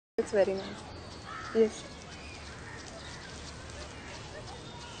It's very nice. Yes.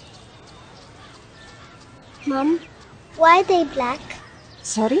 Mom, why are they black?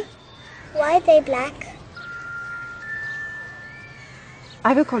 Sorry? Why are they black?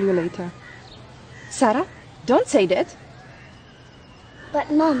 I will call you later. Sarah, don't say that.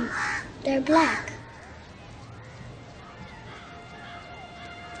 But Mom, they're black.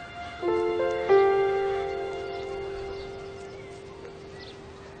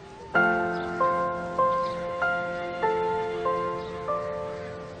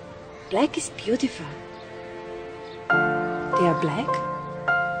 Black is beautiful. They are black,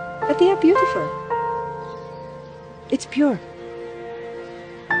 but they are beautiful. It's pure.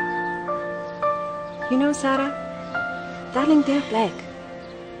 You know, Sarah, darling, they're black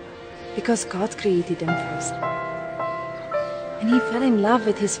because God created them first. And He fell in love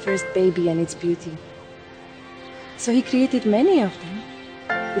with His first baby and its beauty. So He created many of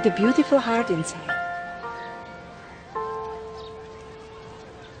them with a beautiful heart inside.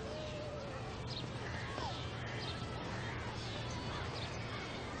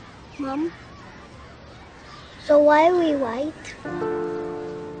 Mom, so why are we white?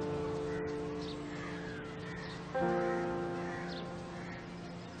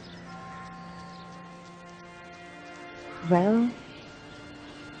 Well,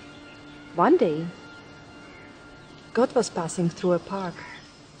 one day, God was passing through a park,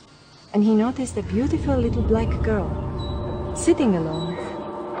 and He noticed a beautiful little black girl sitting alone,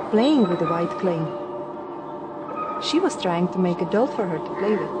 playing with the white clay. She was trying to make a doll for her to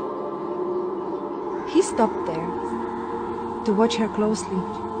play with. He stopped there to watch her closely.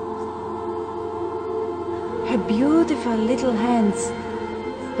 Her beautiful little hands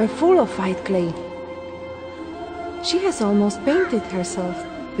were full of white clay. She has almost painted herself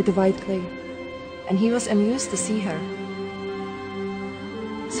with the white clay, and he was amused to see her.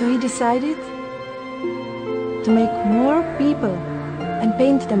 So he decided to make more people and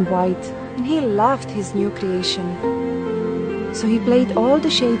paint them white, and he loved his new creation. So he played all the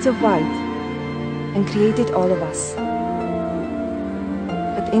shades of white and created all of us.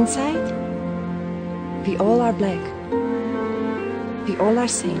 But inside, we all are black. We all are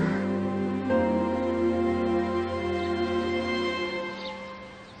same.